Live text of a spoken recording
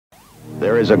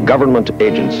There is a government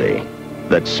agency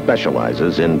that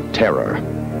specializes in terror,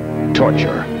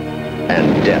 torture,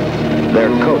 and death. Their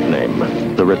code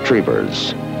name, the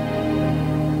Retrievers.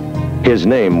 His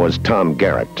name was Tom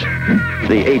Garrett.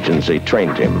 The agency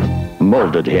trained him,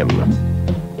 molded him,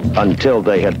 until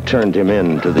they had turned him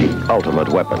into the ultimate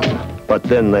weapon. But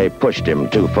then they pushed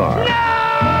him too far.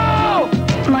 No!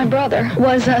 My brother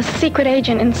was a secret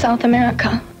agent in South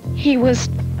America. He was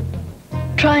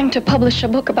trying to publish a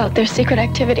book about their secret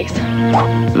activities.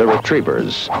 The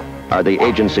Retrievers are the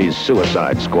agency's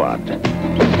suicide squad.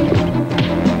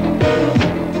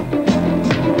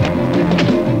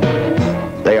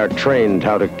 They are trained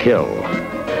how to kill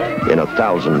in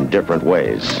 1,000 different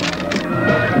ways.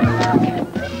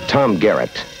 Tom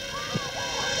Garrett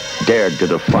dared to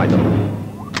defy them.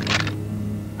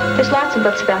 There's lots of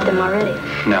books about them already.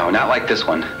 No, not like this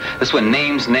one. This one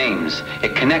names names.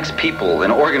 It connects people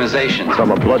and organizations.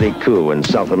 From a bloody coup in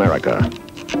South America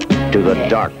to the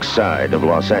dark side of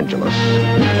Los Angeles.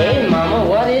 Hey, Mama,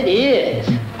 what it is?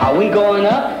 Are we going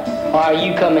up or are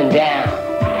you coming down?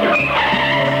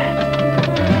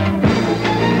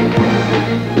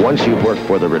 Once you've worked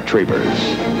for the Retrievers,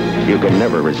 you can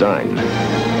never resign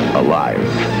alive.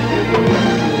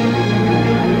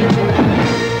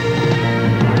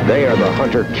 They are the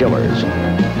hunter-killers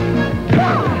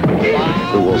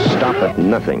who will stop at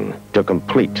nothing to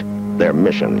complete their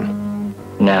mission.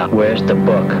 Now, where's the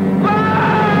book?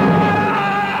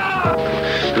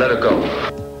 Let her go.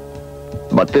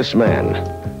 But this man,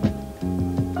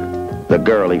 the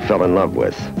girl he fell in love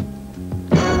with,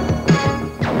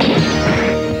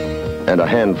 and a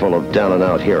handful of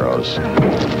down-and-out heroes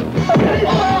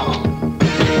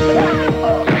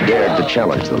dared to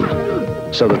challenge them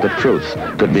so that the truth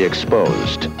could be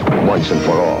exposed once and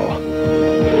for all.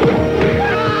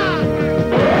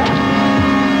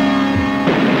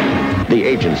 The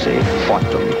agency fought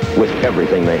them with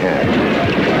everything they had.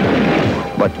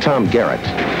 But Tom Garrett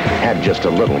had just a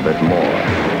little bit more.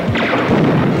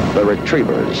 The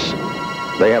Retrievers,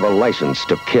 they have a license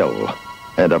to kill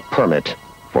and a permit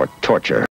for torture.